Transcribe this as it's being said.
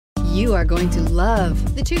You are going to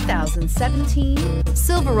love the 2017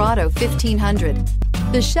 Silverado 1500.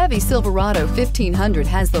 The Chevy Silverado 1500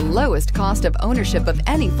 has the lowest cost of ownership of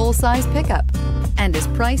any full-size pickup and is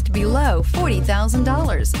priced below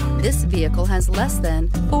 $40,000. This vehicle has less than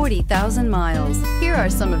 40,000 miles. Here are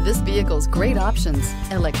some of this vehicle's great options: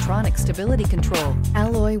 electronic stability control,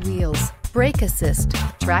 alloy wheels, brake assist,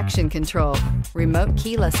 traction control, remote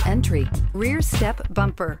keyless entry, rear step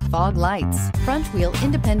bumper, fog lights, front wheel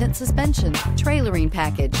independent suspension, trailering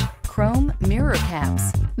package, chrome mirror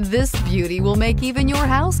caps. This beauty will make even your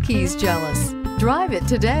house keys jealous. Drive it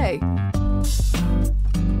today.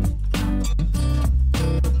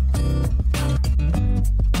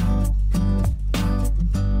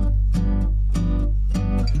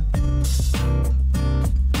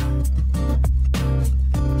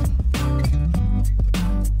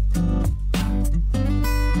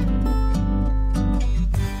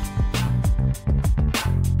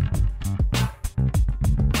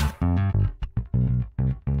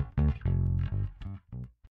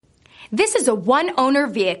 This is a one-owner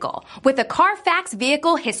vehicle with a Carfax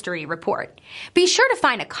Vehicle History Report. Be sure to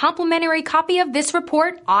find a complimentary copy of this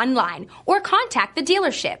report online or contact the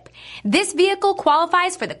dealership. This vehicle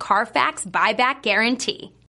qualifies for the Carfax Buyback Guarantee.